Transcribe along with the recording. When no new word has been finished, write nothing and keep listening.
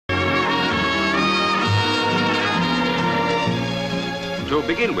To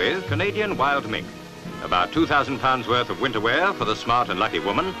begin with, Canadian wild mink. About £2,000 worth of winter wear for the smart and lucky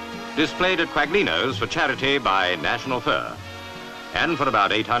woman, displayed at Quaglinos for charity by National Fur. And for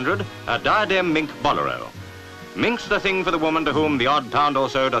about £800, a diadem mink bolero. Mink's the thing for the woman to whom the odd pound or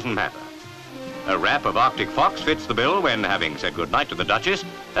so doesn't matter. A wrap of Arctic fox fits the bill when, having said goodnight to the Duchess,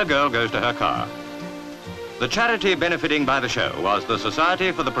 a girl goes to her car. The charity benefiting by the show was the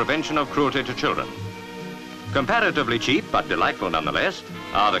Society for the Prevention of Cruelty to Children. Comparatively cheap, but delightful nonetheless,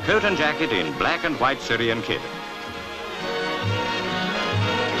 are the coat and jacket in black and white Syrian kid.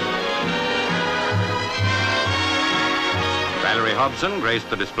 Valerie Hobson graced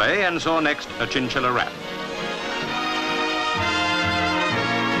the display and saw next a Chinchilla wrap.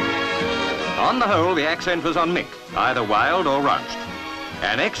 On the whole, the accent was on mink, either wild or ranched.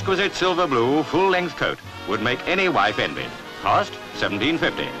 An exquisite Silverblu full-length coat would make any wife envy. Cost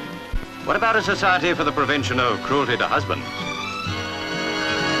 $17.50. What about a society for the prevention of cruelty to husbands?